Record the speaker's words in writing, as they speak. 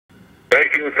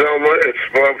Thank you, Thelma. It's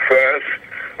Bob Fass.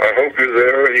 I hope you're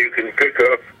there and you can pick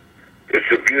up.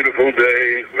 It's a beautiful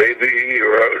day. Maybe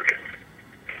you're out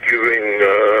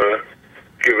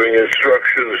giving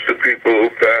instructions to people who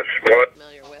pass by.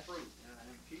 Familiar with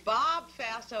Bob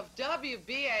Fass of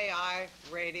WBAI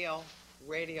Radio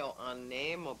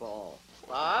Unnameable.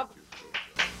 Bob?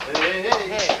 Hey.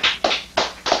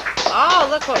 Oh,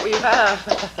 look what we have.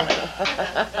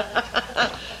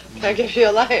 Can I give you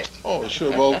a light? Oh,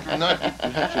 sure. Well, not you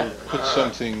have to put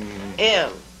something in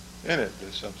it.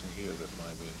 There's something here that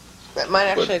might be. That might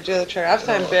actually do the trick. I've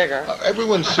done bigger.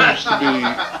 Everyone seems to be.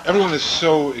 Everyone is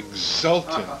so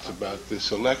exultant about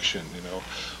this election. You know,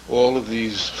 all of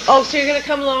these. Oh, so you're going to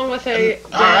come along with a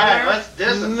all right, let's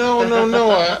diss it.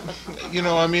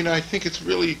 No. I mean, I think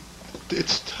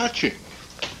it's touching.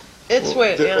 It's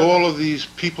sweet. Yeah. All of these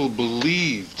people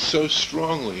believed so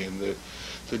strongly in the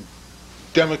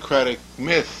democratic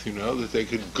myth, you know, that they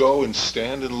could go and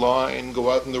stand in line,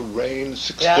 go out in the rain,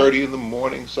 6:30 in the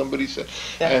morning, somebody said.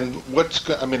 Yeah. And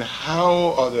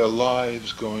how are their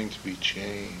lives going to be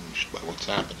changed by what's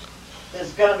happening?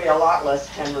 There's going to be a lot less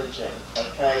hemorrhaging,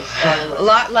 okay? A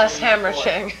lot less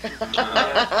hemorrhaging.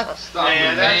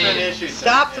 Man, that's an issue.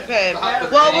 Stop the pain.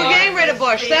 Well, we're getting rid of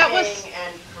Bush. That was...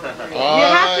 You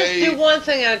have to do one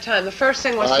thing at a time. The first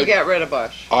thing was to get rid of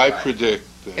Bush. I predict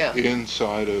that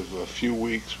inside of a few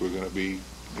weeks we're going to be,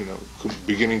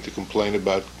 beginning to complain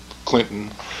about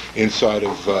Clinton. Inside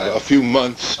of a few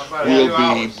months we'll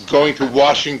be going to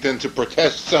Washington to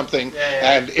protest something,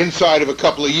 and inside of a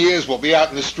couple of years we'll be out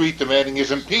in the street demanding his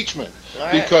impeachment.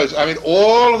 Right. Because,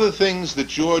 all of the things that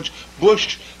George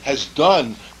Bush has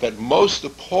done that most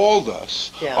appalled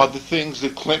us are the things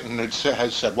that Clinton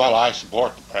has said, well, I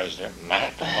support the president in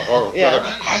that, or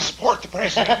I support the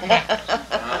president in that.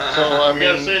 So, we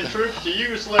got to send troops to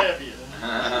Yugoslavia.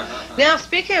 Now,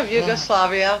 speaking of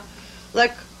Yugoslavia,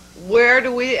 where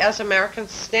do we as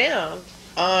Americans stand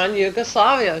on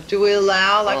Yugoslavia? Do we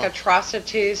allow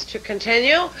atrocities to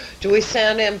continue? Do we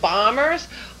send in bombers?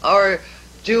 Or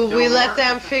do we let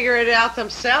them figure it out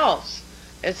themselves?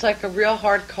 It's like a real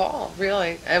hard call,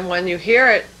 really. And when you hear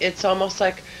it, it's almost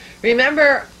like,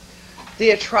 remember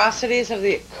the atrocities of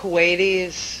the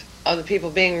Kuwaitis, of the people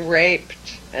being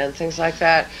raped and things like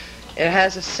that? It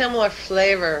has a similar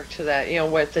flavor to that,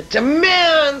 where it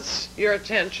demands your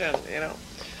attention,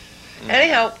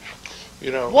 Anyhow,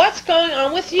 what's going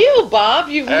on with you, Bob?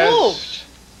 You've moved.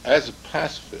 As a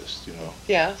pacifist,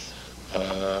 Yes.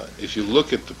 If you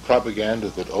look at the propaganda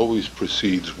that always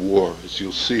precedes wars,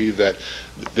 you'll see that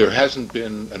there hasn't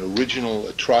been an original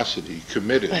atrocity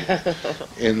committed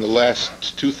in the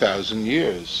last 2,000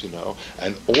 years,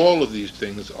 and all of these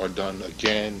things are done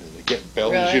again and again.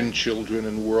 Belgian children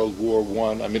in World War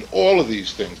I. All of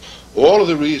these things, all of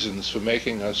the reasons for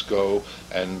making us go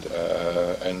and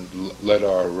let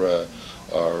our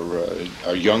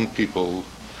young people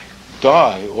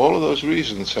die, all of those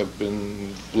reasons have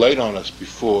been laid on us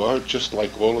before, just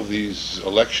like all of these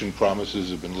election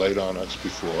promises have been laid on us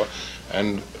before,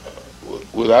 and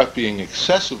without being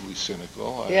excessively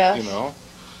cynical,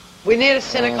 we need a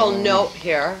cynical note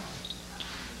here.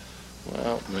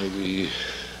 Well, maybe,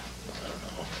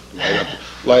 I don't know,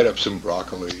 light up some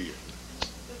broccoli.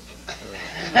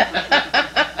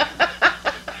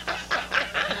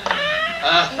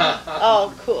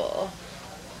 Oh, cool.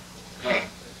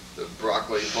 The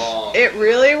broccoli bong. It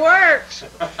really works.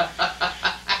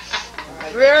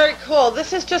 Very cool.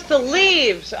 This is just the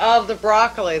leaves of the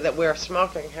broccoli that we're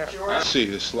smoking here. See,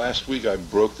 this last week I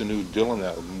broke the new Dylan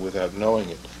album without knowing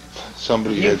it.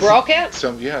 Somebody broke it?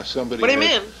 Somebody. What do you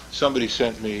mean? Somebody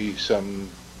sent me some,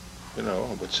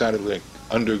 what sounded like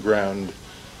underground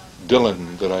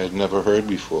Dylan that I had never heard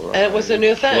before. And it was a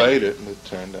new thing. Played it, and it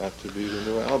turned out to be the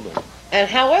new album. And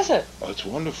how was it? Oh, it's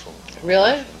wonderful.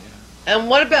 Really? And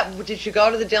what about, did you go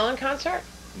to the Dylan concert?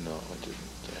 No, I didn't.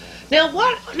 Now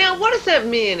what does that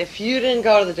mean if you didn't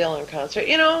go to the Dylan concert?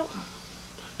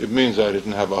 It means I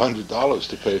didn't have $100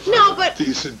 to pay for a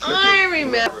decent ticket. I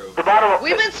remember.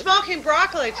 We've been smoking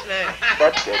broccoli tonight.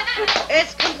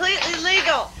 It's completely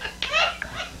legal.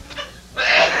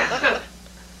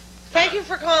 Thank you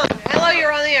for calling. Hello,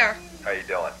 you're on the air. How you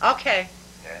doing? Okay.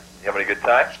 Yeah. You having a good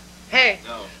time? Hey,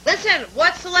 listen,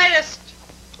 what's the latest?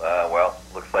 Well,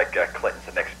 looks like Clinton's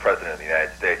the next president of the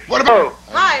United States. What about?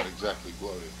 Hi. Not exactly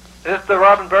glorious. Is this the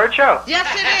Robin Bird Show? Yes,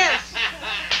 it is.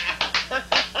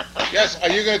 Yes, are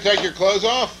you going to take your clothes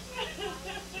off?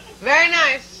 Very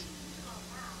nice.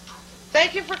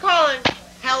 Thank you for calling.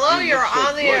 Hello, you're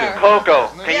on the air. Coco,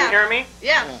 can Yeah. you hear me?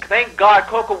 Yeah. Thank God,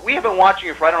 Coco, we have been watching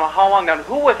you for I don't know how long now.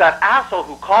 Who was that asshole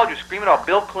who called you screaming about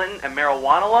Bill Clinton and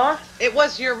marijuana laws? It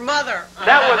was your mother.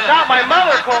 That was not my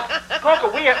mother,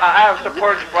 Coco. I have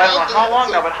supported you for I don't know how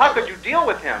long now, but how could you deal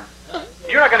with him?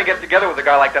 You're not going to get together with a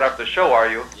guy like that after the show, are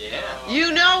you? Yeah.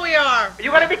 You know we are. You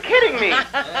got to be kidding me.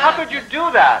 How could you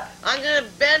do that? I'm going to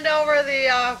bend over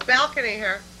the balcony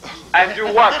here. And do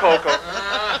what, Coco?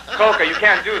 Coco, you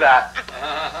can't do that.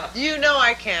 You know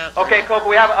I can't. Okay, Coco,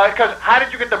 we have, because how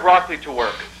did you get the broccoli to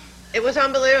work? It was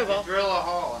unbelievable. Drill a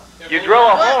hole. You drill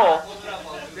a hole.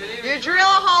 You drill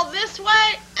a hole this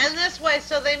way and this way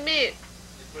so they meet.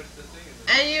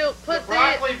 And you put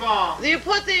Broccoli bomb. You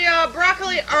put the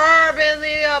broccoli herb in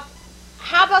the.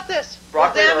 How about this?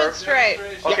 Broccoli we'll herb. demonstrate.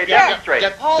 Okay, Yeah, demonstrate.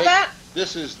 Hold that.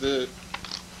 This is the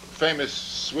famous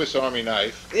Swiss Army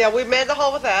knife. Yeah, we made the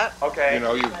hole with that. Okay. You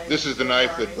know, this is the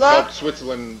knife that Look. helped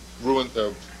Switzerland rule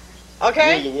the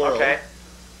Okay. world. Okay.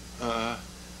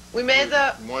 We made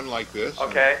the. One like this. and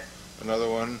Okay. Another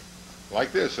one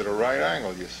like this at a right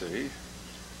angle, you see.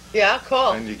 Yeah,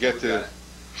 cool. And you get to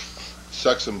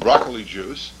suck some broccoli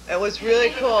juice. It was really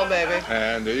cool, baby.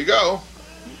 And there you go.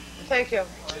 Thank you.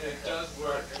 It does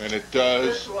work. And it does.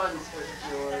 This one's for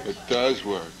George. It does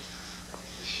work.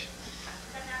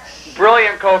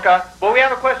 Brilliant, Coca. Well, we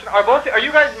have a question. Are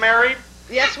you guys married?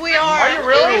 Yes, we are. Are you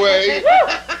really? Anyway.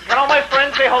 Woo! Can all my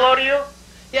friends say hello to you?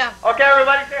 Yeah. Okay,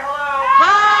 everybody say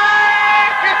hello.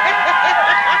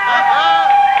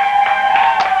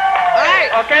 All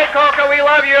right. Okay, Coca, we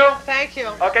love you. Thank you.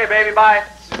 Okay, baby, bye.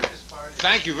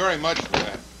 Thank you very much for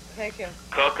that. Thank you.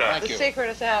 Coca. Thank The you. secret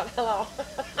is out. Hello.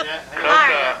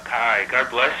 Coca. Hi. God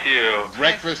bless you.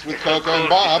 Breakfast with It's so Coca cool and to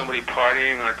see Bob. somebody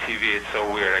partying on TV. It's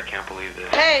so weird. I can't believe this.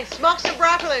 Hey, smoke some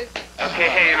broccoli. Okay,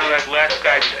 hey, you know, that last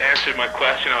guy just answered my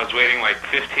question. I was waiting like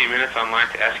 15 minutes online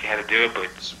to ask you how to do it, but you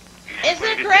Isn't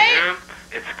explained it to great? him.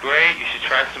 It's great. You should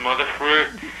try some other fruit.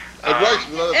 It works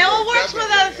with other It all things, works with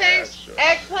definitely. other things. Yeah, sure.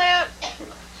 Eggplant.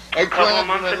 A couple of Eggplant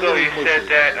months and a ago, little you mushy. said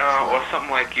that, or something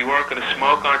like you weren't going to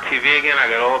smoke on TV again. I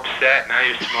got all upset. Now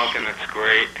you're smoking. That's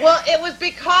great. Well, it was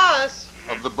because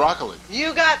Of the broccoli.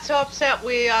 you got so upset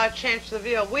we changed the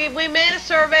view. We made a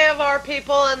survey of our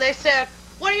people, and they said,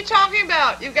 what are you talking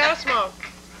about? You've got to smoke.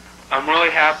 I'm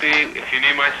really happy. If you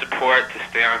need my support to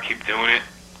stay on, keep doing it.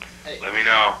 Let me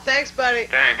know. Thanks, buddy.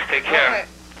 Thanks. Take care. Okay.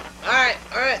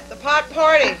 All right. The pot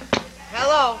party.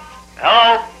 Hello.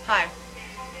 Hello? Hi.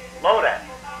 Hello there.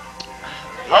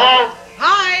 Hello?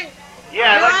 Hi.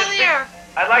 Yeah, You're on the air.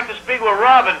 I'd like to speak with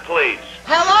Robin, please.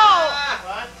 Hello.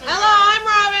 Hello, I'm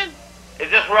Robin. Is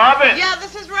this Robin? Yeah,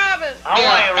 this is Robin. How are you,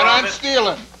 Yeah, and I'm Robin?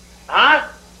 stealing. Huh?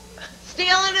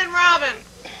 Stealing and Robin.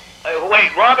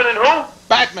 Wait, Robin and who?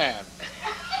 Batman.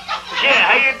 Yeah,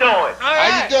 how you doing? All How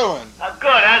right. you doing?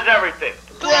 Good, how's everything?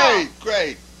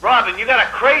 Great. Robin, you got a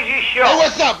crazy show. Hey,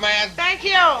 what's up, man? Thank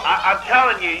you. I'm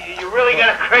telling you, you really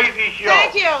got a crazy show.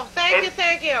 Thank you.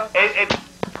 Thank you. It,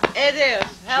 It is.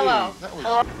 Hello. That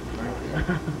was...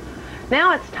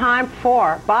 Now it's time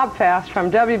for Bob Fass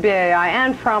from WBAI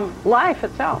and from life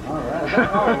itself.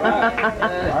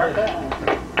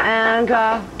 And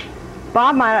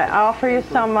Bob, might I offer you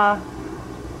some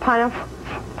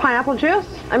pineapple juice?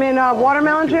 I mean,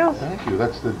 watermelon juice? Thank you.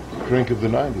 That's the drink of the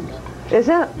 90s. Is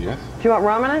it? Yes? Do you want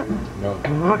rum in it? No.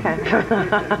 Okay.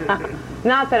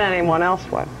 Not that anyone else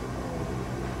would.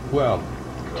 Well,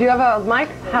 Do you have a mic?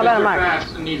 How about a mic?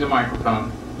 Fass needs a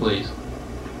microphone, please.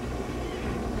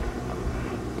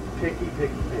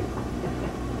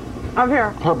 Up here.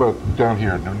 how about down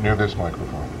here, near this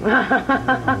microphone?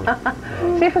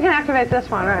 See if we can activate this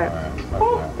one, right?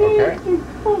 Okay.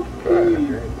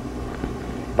 Good.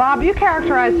 Bob, you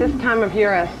characterize this time of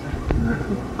year as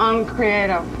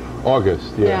uncreative.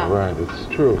 August, Yeah. right, it's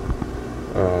true.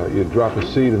 You drop a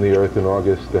seed in the earth in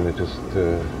August and it just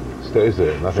stays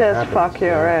there, nothing Says happens. fuck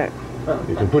you, right?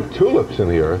 You can put tulips in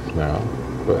the earth now,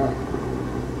 but...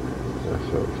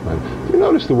 So it's fine. Do you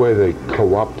notice the way they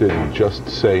co-opted Just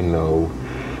Say No?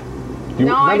 Do you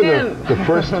No, I remember didn't. the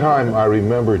first time I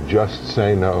remember Just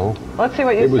Say No? Let's see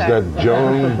what you It was say. that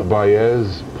Joan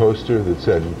Baez poster that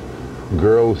said,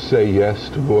 girls say yes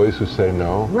to boys who say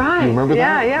no. Right. You remember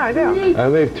that? Yeah, I do.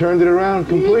 And they've turned it around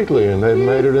completely, and they've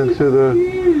made it into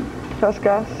the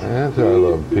Discuss.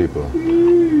 anti-love people.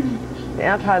 The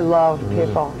anti-love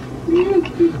people.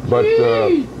 But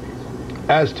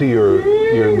as to your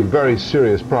very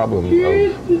serious problem of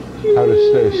how to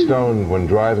stay stoned when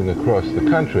driving across the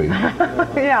country,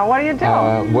 Yeah, what do you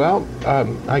do? well,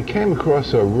 I came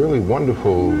across a really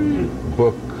wonderful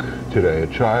book today, A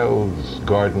Child's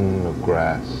Garden of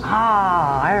Grass.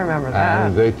 Ah, I remember that.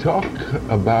 And they talk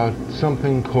about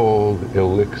something called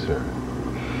elixir.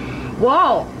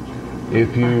 Whoa!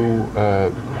 If you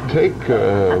take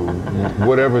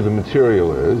whatever the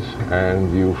material is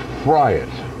and you fry it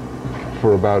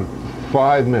for about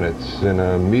 5 minutes in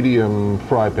a medium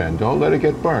fry pan, don't let it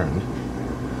get burned.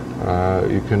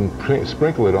 You can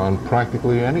sprinkle it on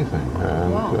practically anything.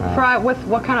 And, fry it with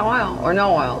what kind of oil or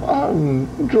no oil?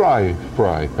 Dry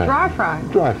fry pan. Dry fry?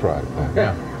 Dry fry pan,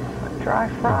 yeah. Dry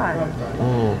fry.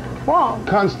 Well,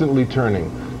 constantly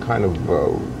turning, kind of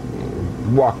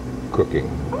wok cooking.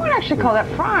 I wouldn't actually call that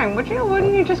frying, would you?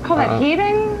 Wouldn't you just call that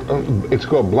heating? It's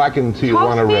called blackened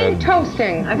Tijuana red.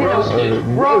 Toasting. I think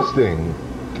roasting.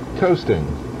 Toasting.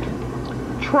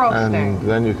 Roasting. And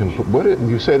then you can put,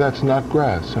 you say that's not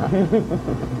grass, huh?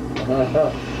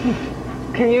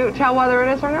 Can you tell whether it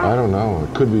is or not? I don't know.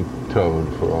 It could be toad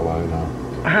for all I know.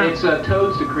 It's a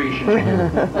toad secretion.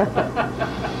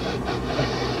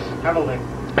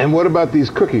 And what about these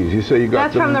cookies? You say you got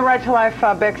That's them? from the Right to Life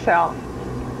bake sale.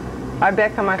 I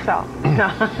bake them myself.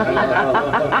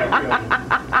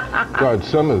 God,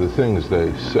 some of the things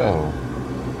they sell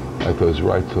at those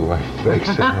Right to Life bake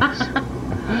sales.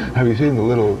 Have you seen the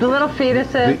little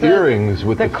fetuses? The earrings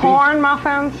with the corn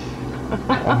muffins?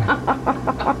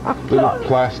 Little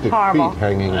plastic feet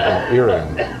hanging from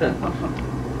earrings.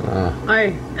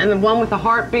 And the one with the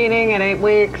heart beating at 8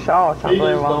 weeks. Oh, it's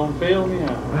unbelievable. Don't fail me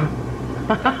out.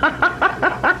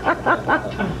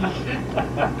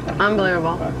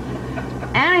 Unbelievable.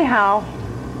 Anyhow.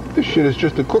 This shit is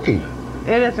just a cookie.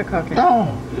 It is a cookie.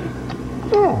 Oh,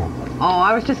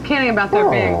 I was just kidding about there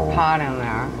being pot in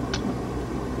there.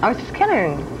 I was just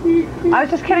kidding. I was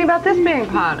just kidding about this being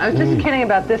pot. I was just kidding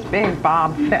about this being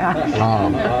Bob Fass.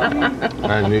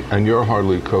 And you're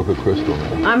hardly Coca Crystal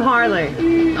now. I'm hardly.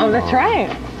 Oh, that's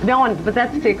right. No one, but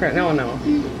that's secret. No one knows.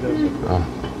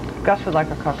 Gus would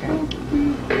like a cookie.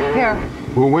 Here.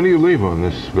 Well, when do you leave on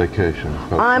this vacation?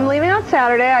 I'm leaving on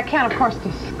Saturday. I can't, of course,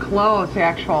 disclose the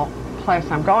actual place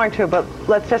I'm going to, but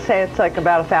let's just say it's like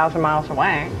about 1,000 miles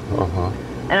away.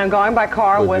 And I'm going by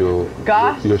car with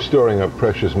Gus. You're storing up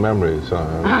precious memories.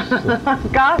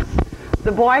 Gus,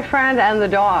 the boyfriend, and the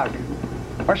dog.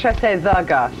 Or should I say the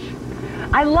Gus?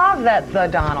 I love that the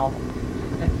Donald.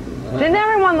 Didn't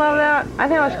everyone love that? I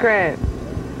think it was great.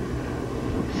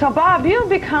 So, Bob, you've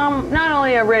become not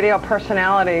only a radio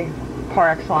personality par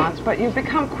excellence, but you've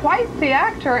become quite the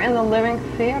actor in the living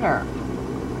theater.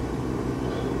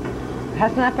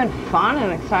 Hasn't that been fun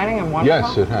and exciting and wonderful?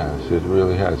 Yes, it has. It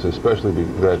really has. Especially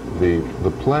that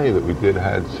the play that we did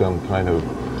had some kind of,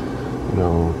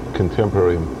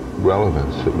 contemporary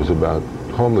relevance. It was about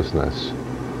homelessness.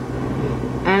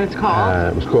 And it's called?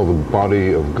 It was called The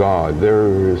Body of God. There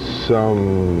is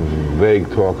some vague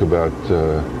talk about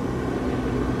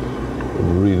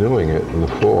renewing it in the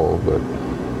fall, but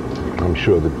I'm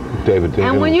sure that David Dinkins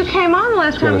and when you came on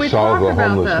last time, we talked about this. solve the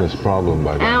homelessness problem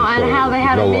by then. And how they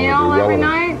had a meal every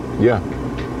night? Yeah.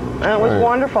 And it was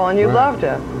wonderful, and you loved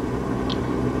it.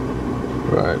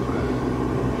 Right.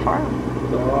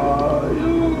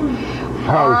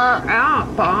 Far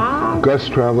out, Bob. Gus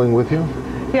traveling with you?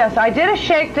 Yes, I did a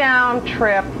shakedown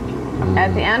trip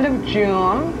at the end of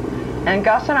June, and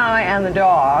Gus and I and the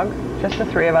dog, just the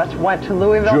three of us, went to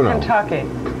Louisville, Kentucky.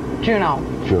 Juno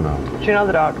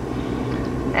the dog.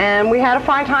 And we had a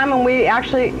fine time, and we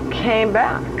actually came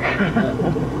back.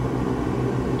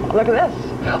 Look at this.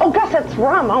 Oh, Gus, it's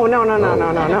rum. Oh, no. No,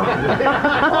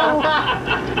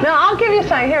 I'll give you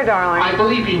some. Here, darling. I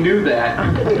believe he knew that.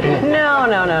 No.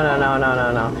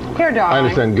 Here, darling. I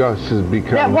understand Gus has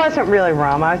become... That wasn't really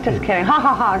rum. I was just kidding.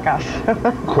 Ha, Gus.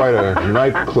 Quite a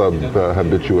nightclub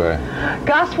habitué.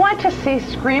 Gus went to see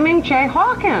Screaming Jay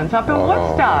Hawkins up in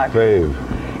Woodstock. My fave.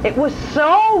 It was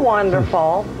so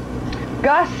wonderful.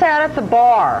 Gus sat at the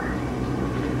bar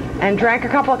and drank a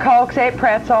couple of Cokes, ate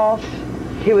pretzels.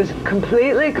 He was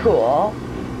completely cool.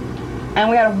 And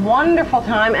we had a wonderful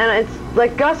time. And it's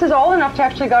like Gus is old enough to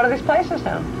actually go to these places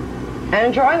now and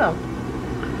enjoy them.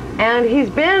 And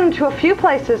he's been to a few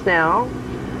places now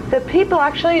that people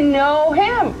actually know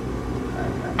him.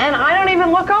 And I don't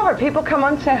even look over. People come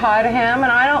and say hi to him,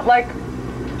 and I don't,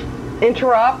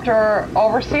 interrupt or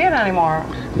oversee it anymore.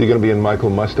 You're going to be in Michael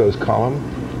Musto's column?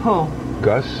 Who?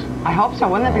 Gus? I hope so.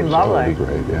 Wouldn't that be lovely? That would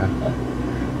be great, yeah.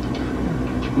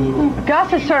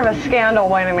 Gus is sort of a scandal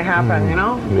waiting to happen, you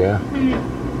know? Yeah.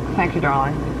 Thank you,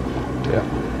 darling. Yeah.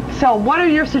 So what are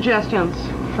your suggestions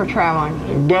for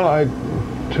traveling? Well, I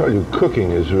tell you,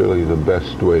 cooking is really the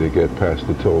best way to get past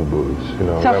the toll booths.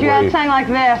 So if you had something like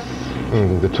this,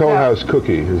 The Toll House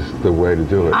cookie is the way to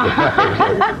do it.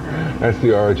 That's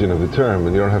the origin of the term,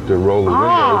 and you don't have to roll the windows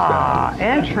down.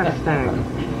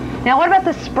 Interesting. Now, what about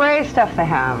the spray stuff they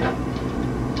have?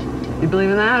 You believe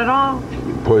in that at all?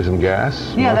 Poison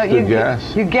gas? Yeah, mustard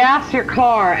gas? You gas your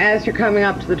car as you're coming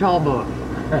up to the toll booth.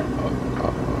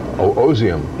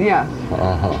 Ozium? Yes.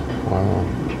 Uh-huh. Well,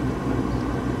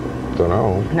 don't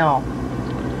know. No.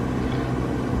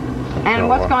 And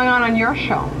what's going on your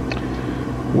show?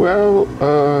 Well,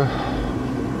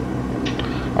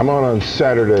 I'm on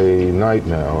Saturday night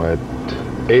now at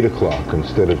 8 o'clock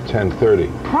instead of 10:30.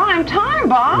 Prime time,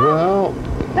 Bob. Well,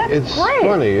 that's it's great.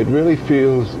 Funny. It really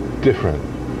feels different.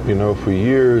 You know, for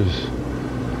years,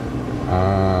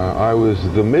 I was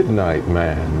the midnight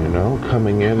man, you know,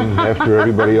 coming in after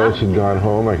everybody else had gone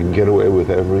home. I could get away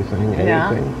with everything,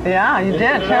 anything. Yeah, you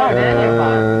did, too, didn't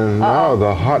you? No,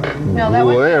 the hot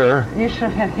blue air. You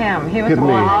should have hit him. He was the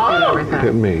one who did everything.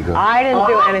 Hit me. Go. I didn't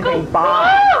do anything.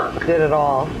 Bob did it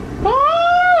all.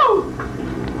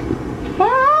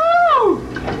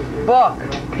 Book.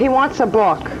 He wants a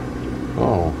book.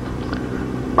 Oh.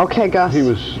 Okay, Gus. He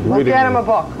was reading. Let's get him a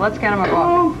book. Let's get him a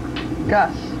book.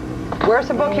 Gus, where's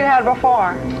the book you had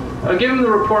before? I'll give him the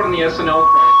report on the SNL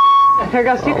crash. Here,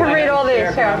 Gus, you can read all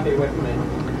these. Here.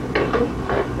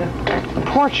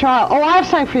 Poor child. Oh, I have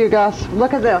something for you, Gus.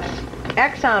 Look at this.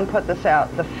 Exxon put this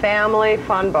out. The Family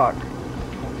Fun Book.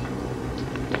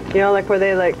 You know, like where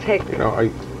they like take. You know,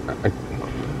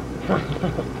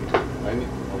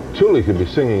 Tuli could be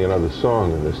singing another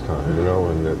song in this time, you know,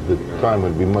 and the time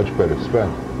would be much better spent.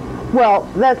 Well,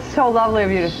 that's so lovely of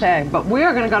you to say, but we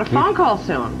are going to go to phone call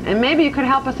soon, and maybe you could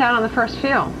help us out on the first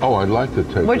few. Oh, I'd like to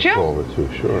take a call or two,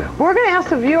 sure. We're going to ask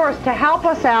the viewers to help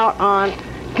us out on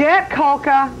get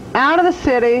Coca out of the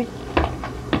city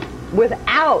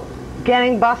without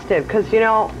getting busted, because, you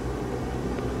know,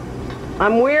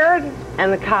 I'm weird,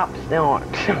 and the cops know it.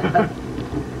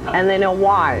 And they know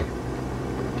why,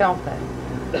 don't they?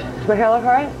 Does my hair look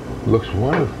all right? Looks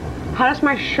wonderful. How does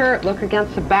my shirt look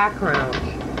against the background?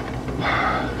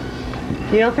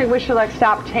 You don't think we should like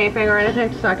stop taping or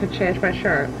anything so I could change my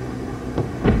shirt?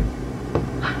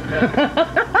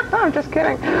 I'm just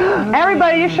kidding.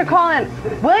 Everybody, you should call in.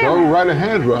 William. Go right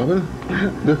ahead, Robin.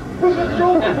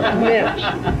 Mitch.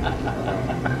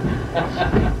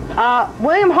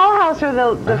 William Hallhauser,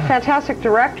 the fantastic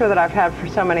director that I've had for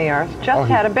so many years, just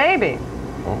had a baby.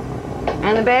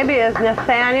 And the baby is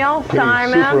Nathaniel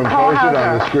Simon Superimpose it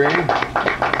on the screen.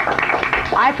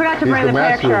 I forgot to bring the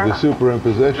picture. He's the master of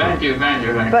the superimposition. Thank you.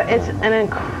 But it's an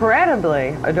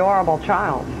incredibly adorable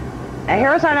child. And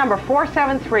here's our number,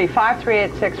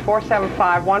 473-5386,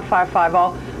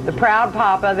 475-1550. The proud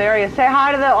papa. There you say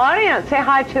hi to the audience. Say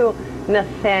hi to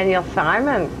Nathaniel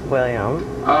Simon, William.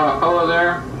 Hello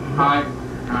there. Hi.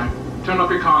 Turn up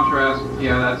your contrast.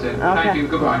 Yeah, that's it. Okay. Thank you.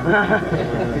 Goodbye.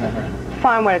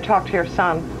 Fine way to talk to your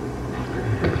son.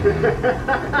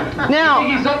 Now, you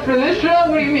think he's up for this show?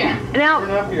 What do you mean? Now,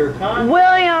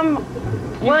 William.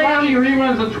 He's watching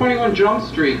reruns of 21 Jump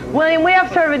Street. William, we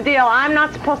have sort of a deal. I'm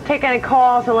not supposed to take any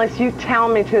calls unless you tell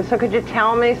me to. So could you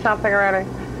tell me something already?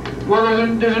 Well,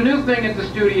 there's a new thing at the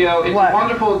studio. It's a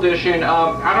wonderful addition.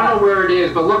 I don't know where it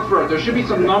is, but look for it. There should be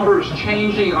some numbers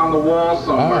changing on the wall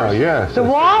somewhere. Oh, yes. The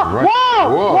wall? Right.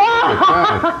 Whoa!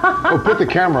 Oh, put the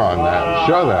camera on that.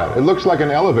 Show that. It looks like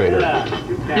an elevator. Yeah.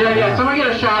 Somebody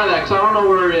get a shot of that, because I don't know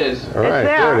where it is. All right,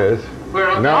 there it is.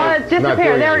 No, it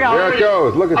disappeared. There we go. There it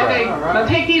goes. Look at that. Okay, now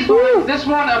take these ones. This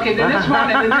one, okay, then this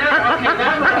one, and then that. Okay,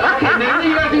 that one. Okay, then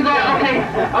you gotta do that.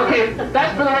 Okay,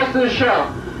 that's for the rest of the show.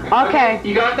 Okay.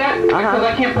 You got that? Because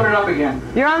I can't put it up again.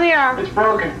 You're on the air. It's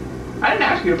broken. I didn't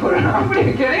ask you to put it up. What are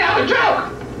you kidding? That was a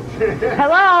joke.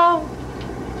 Hello?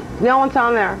 No one's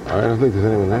on there. I don't think there's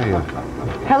anyone there yet.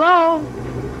 Hello?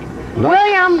 Nice.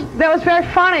 William, that was very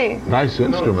funny. Nice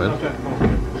instrument.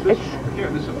 This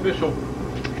official.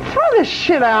 Throw this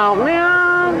shit out,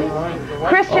 man.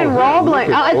 Christian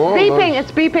Roebling. Oh,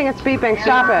 it's beeping.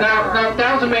 Stop it. Now,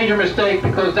 that was a major mistake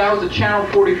because that was the Channel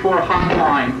 44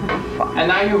 hotline. And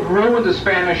now you've ruined the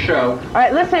Spanish show. All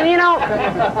right, listen, you know,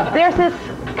 there's this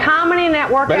comedy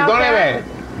network out there.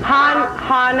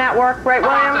 Han Network, right,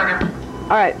 William?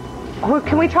 All right.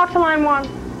 Can we talk to line 1?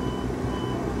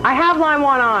 I have line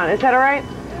 1 on. Is that all right?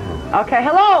 Okay,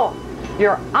 hello.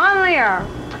 You're on the air.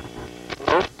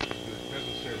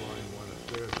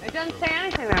 It doesn't say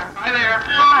anything there. Hi there.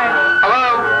 Hi.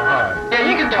 Hello. Hi. Yeah,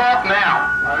 you can talk now.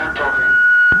 I am talking.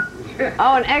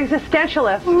 Oh, an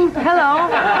existentialist. Hello.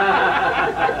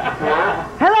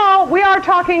 Hello, we are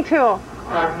talking to.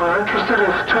 I'm interested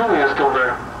if Tuli is still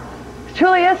there.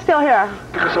 Tuli is still here.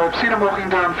 Because I've seen him walking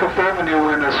down Fifth Avenue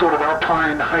in a sort of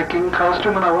alpine hiking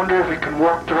costume, and I wonder if he can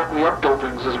walk directly up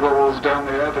buildings as well as down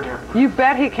the avenue. You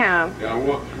bet he can. Yeah, I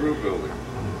walk through buildings.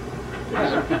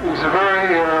 He's a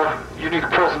very unique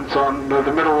presence on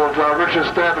the middle of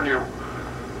Richest Avenue.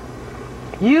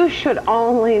 You should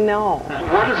only know.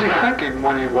 What is he thinking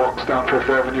when he walks down Fifth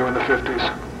Avenue in the 50s?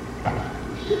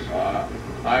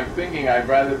 I'm thinking I'd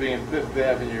rather be in Fifth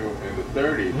Avenue in the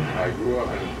 30s. I grew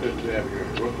up in Fifth Avenue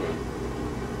in Brooklyn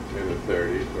in the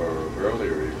 30s or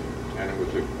earlier even, and it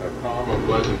was a calm, a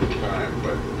pleasant time.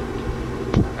 But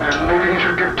and maybe he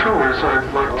should give tours.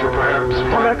 I'd like to perhaps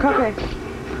How about a cookie?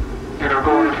 Go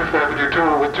on Fifth Avenue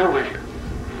tour with Tuli.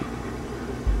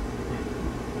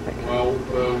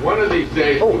 well, one of these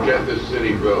days we'll get this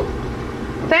city built.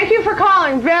 Thank you for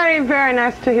calling. Very, very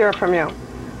nice to hear from you.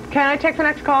 Can I take the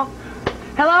next call?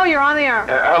 Hello, you're on the air.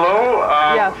 Hello?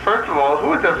 Yes. First of all,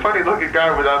 who is that funny-looking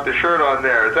guy without the shirt on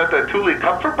there? Is that the Tuli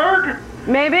Kupferberg?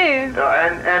 Maybe.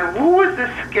 And who is this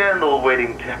scandal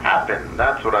waiting to happen?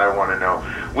 That's what I want to know.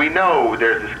 We know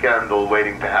there's a scandal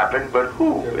waiting to happen, but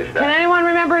who is that? Can anyone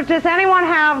remember? Does anyone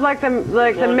have like the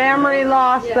memory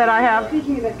loss that I have?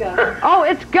 Oh,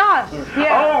 it's Gus.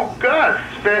 Yeah. Oh, Gus.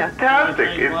 Fantastic.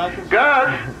 It's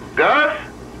Gus. Gus.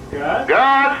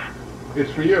 Gus. It's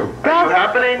for you. Are you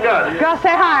happening, Gus? Gus,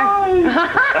 say hi.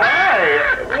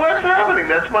 Hi. What's happening?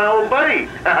 That's my old buddy.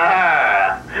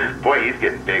 Boy, he's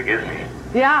getting big, isn't he?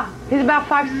 Yeah, he's about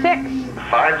 5'6".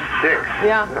 5'6".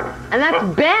 Yeah, and that's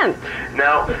bent.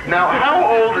 Now, how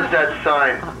old is that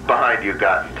sign behind you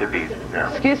got to be now?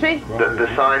 Excuse me?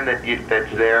 The sign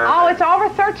that's there. Oh, it's over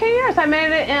 13 years. I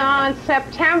made it on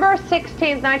September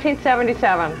 16th,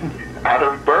 1977. Out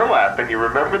of burlap, and you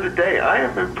remember the day. I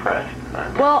am impressed.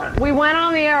 Well, we went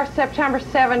on the air September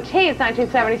 17th,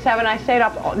 1977. I stayed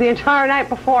up the entire night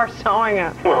before sewing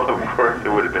it. Well, of course, it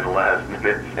would have been last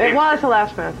minute. It was a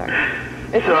last minute thing.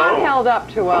 It's not held up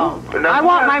too well. Now, I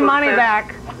want my money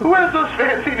back. Who has those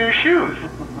fancy new shoes?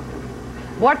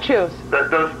 What shoes?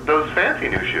 Those fancy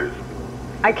new shoes.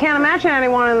 I can't imagine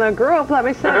anyone in the group. Let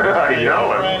me see. I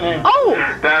know him. Oh!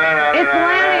 It's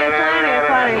Lanny.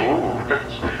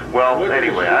 Well,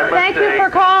 anyway, I must Thank say, you for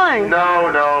calling.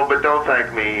 No, but don't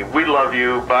thank me. We love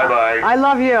you. Bye-bye. I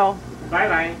love you.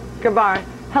 Bye-bye. Goodbye.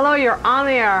 Hello, you're on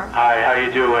the air. Hi, how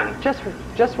you doing? Just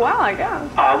well, I guess.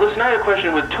 Listen, I had a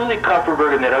question with Tuli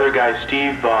Kupferberg and that other guy,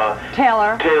 Steve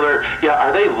Taylor. Yeah,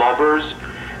 are they lovers?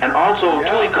 And also,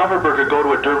 Tuli Kupferberg could go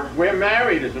to a dirt... We're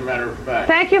married, as a matter of fact.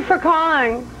 Thank you for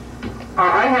calling.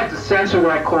 I had to censor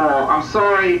that call. I'm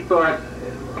sorry, but...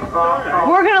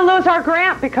 We're going to lose our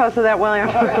grant because of that, William.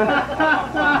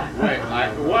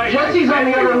 Jesse's on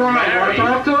the other line. Want to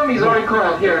talk to him? He's already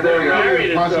called. Here, there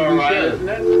you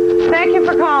go. Thank you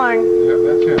for calling.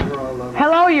 That's it.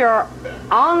 Hello, you're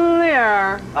on the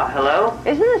air. Hello?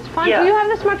 Isn't this fun? Yeah. Do you have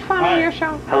this much fun on your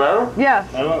show? Hello? Yes.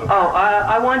 Hello. Oh,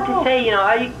 I wanted to say,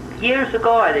 years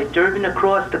ago, I'd driven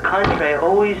across the country. I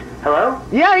always... Hello?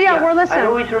 Yeah, we're listening. I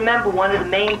always remember one of the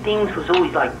main things was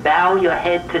always like bow your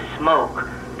head to smoke.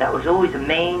 That was always the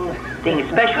main thing,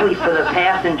 especially for the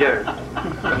passengers.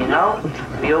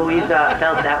 We always felt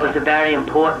that was a very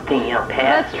important thing.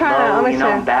 Pass Let's try that. Let me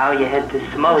see. Bow your head to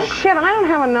smoke. Shit, I don't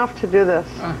have enough to do this.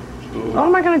 What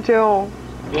am I going to do?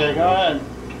 Yeah, go ahead.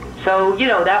 So,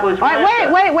 that was... All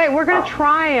right, wait. We're going to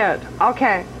try it.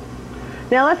 Okay.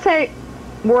 Now, let's say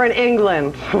we're in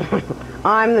England.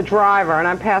 I'm the driver, and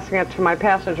I'm passing it to my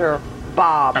passenger,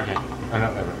 Bob. Okay.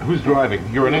 Who's driving?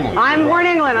 You're in England. We're in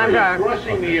England. I'm driving.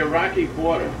 Crossing the Iraqi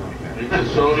border. Into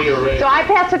Saudi Arabia. So I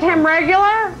pass it to him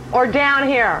regular or down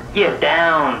here? Yeah,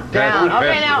 down. Down.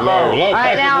 Okay, now. Low. All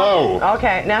right, now. Low.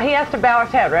 Okay, now he has to bow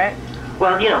his head, right?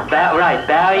 Well,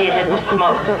 bow your head to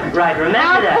smoke. Right,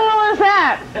 remember that. How cool is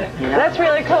that? That's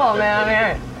really cool,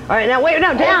 man. All right, now wait,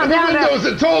 down. Windows,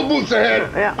 the toll booths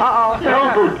ahead. Yeah,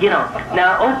 toll booth,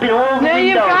 now open all the windows. No,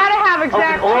 you've got to have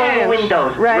exact open change. all the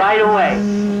windows right away.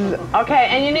 Okay,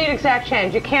 and you need exact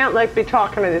change. You can't, be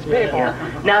talking to these people.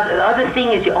 Yeah. Now, the other thing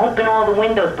is you open all the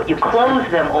windows, but you close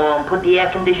them all and put the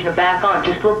air conditioner back on.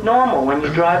 Just look normal when you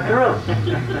drive through.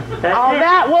 That's it.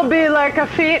 That will be like a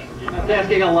feat. That's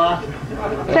asking a lot.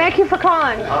 Thank you for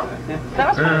calling. That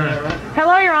was fun.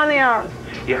 Hello, you're on the air.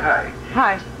 Yeah, hi.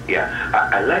 Hi. Yeah,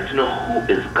 I'd like to know who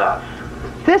is Gus.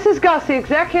 This is Gus, the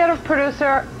executive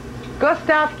producer,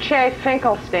 Gustave Che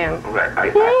Finklestein.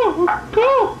 Right,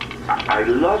 I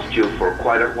lost you for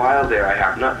quite a while there. I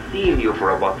have not seen you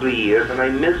for about 3 years, and I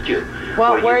missed you.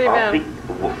 Well, where you been?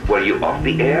 Were you off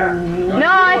the air? No,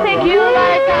 I think you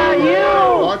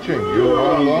Watching you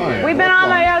online. We've been on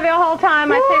the air the whole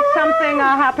time. I think something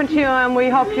happened to you, and we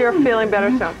hope you're feeling better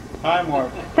soon. Hi,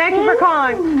 Mark. Thank you for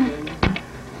calling.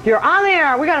 You're on the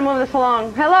air. We got to move this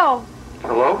along. Hello.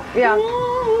 Hello? Yeah.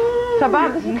 So,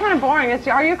 Bob, this is kind of boring.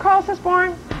 Are your calls this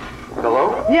boring?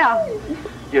 Hello? Yeah.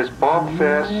 Yes, Bob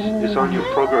Fass is on your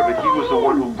program, and he was the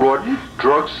one who brought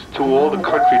drugs to all the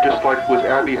country, just like with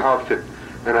Abby Hoffman.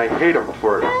 And I hate him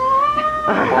for it.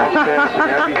 Bob Fass and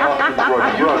Abby Hoffman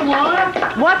brought drugs.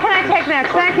 What can I take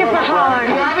next? Thank you for calling.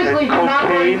 You obviously do not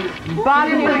cocaine. Bob,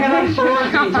 you bring enough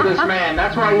Thorazine to this man.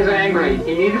 That's why he's angry.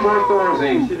 He needs more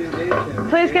Thorazine.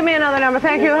 Please give me another number.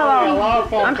 Thank you. Hello.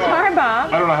 I'm sorry,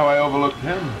 Bob. I don't know how I overlooked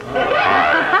him.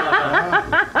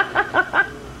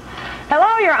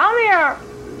 Hello, you're on the air.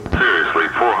 Seriously,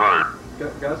 400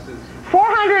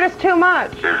 400 is too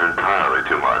much. is entirely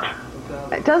too much.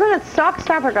 Doesn't it suck?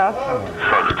 Stop it, Gus.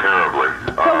 Sucks terribly.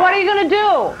 So what are you going to do?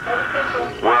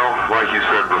 Well, like you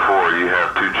said before, you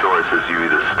have two choices. You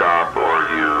either stop or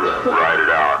you ride it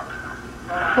out.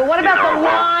 But what about the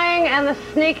lying and the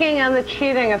sneaking and the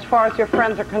cheating as far as your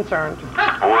friends are concerned?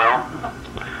 Well,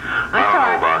 I don't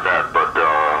know about that, but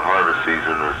harvest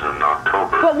season is in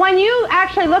October. But when you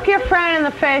actually look your friend in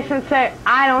the face and say,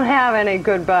 I don't have any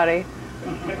good buddy.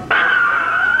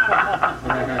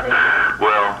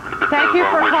 Well, Thank you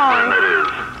for which calling. friend it is.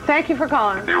 Thank you for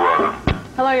calling. You're welcome.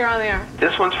 Hello, you're on the air.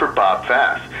 This one's for Bob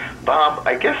Fass. Bob,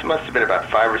 I guess it must have been about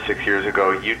 5 or 6 years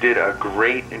ago, you did a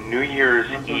great New Year's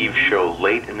Eve show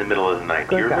late in the middle of the night.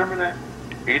 Do you remember that?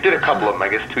 You did a couple of them, I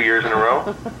guess 2 years in a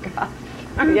row?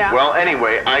 Yeah. Well,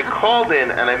 anyway, I called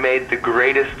in and I made the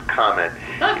greatest comment.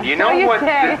 You know what?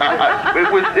 It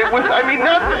was. I mean,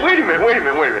 not. Wait a minute.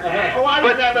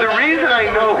 But the reason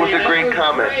I know it was a great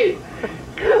comment.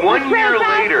 1 year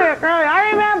later.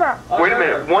 I remember. Wait a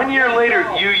minute. 1 year later,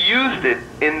 you used it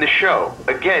in the show.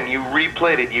 Again, you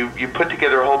replayed it. You put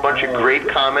together a whole bunch of great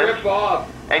comments,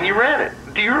 and you ran it.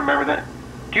 Do you remember that?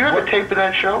 Do you have a tape of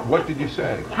that show? What did you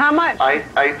say? How much? I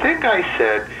think I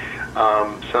said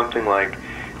something like,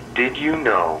 "Did you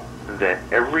know that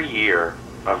every year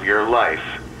of your life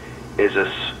is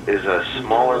a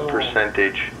smaller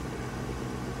percentage?"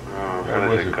 How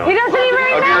does it go? He doesn't even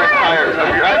remember. I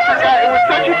forgot. It was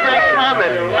such a great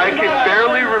comment. I can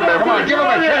barely remember. Come on, give him a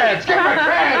chance. Give him a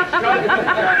chance.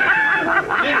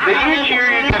 That each year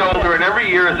you get older, and every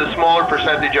year is a smaller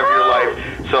percentage of your life.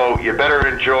 So you better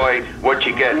enjoy what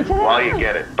you get while you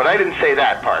get it. But I didn't say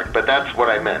that part. But that's what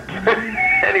I meant.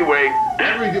 Anyway.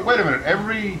 Wait a minute.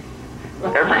 Every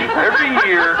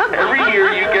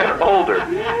year you get older.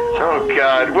 Oh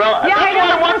God. Well, yeah, that's what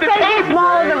I want to say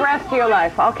smaller the rest of your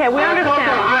life. Okay, we understand.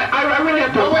 I really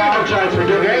have to apologize for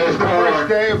doing Today this. is the first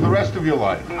day of the rest of your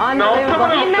life. Unbelievable.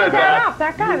 He made that up.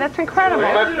 That guy. That's incredible.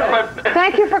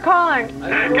 Thank you for calling.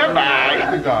 Goodbye.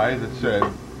 That's the guy that said the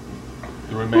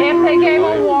If remainder they of gave your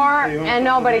a life. war and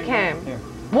nobody came.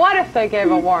 What if they gave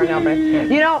a war and nobody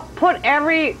came? You know, put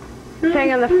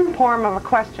everything in the form of a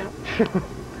question.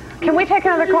 Can we take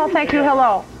another call? Thank you.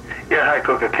 Hello. Yeah, hi,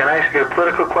 Coca. Can I ask you a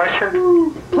political question?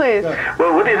 Please.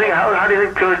 Well, what do you think? How do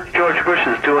you think George Bush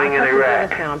is doing in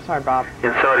Iraq? I'm sorry, Bob.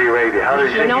 In Saudi Arabia? How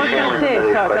does he No one's going to see,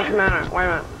 so it doesn't matter. Wait a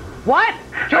minute. What?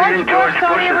 How do you think George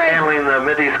Bush is handling the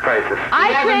Mideast crisis?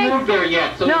 He hasn't moved there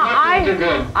yet, so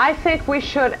I think we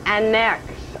should annex,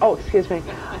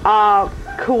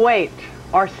 Kuwait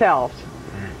ourselves.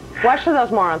 Why should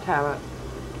those morons have it?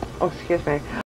 Oh, excuse me.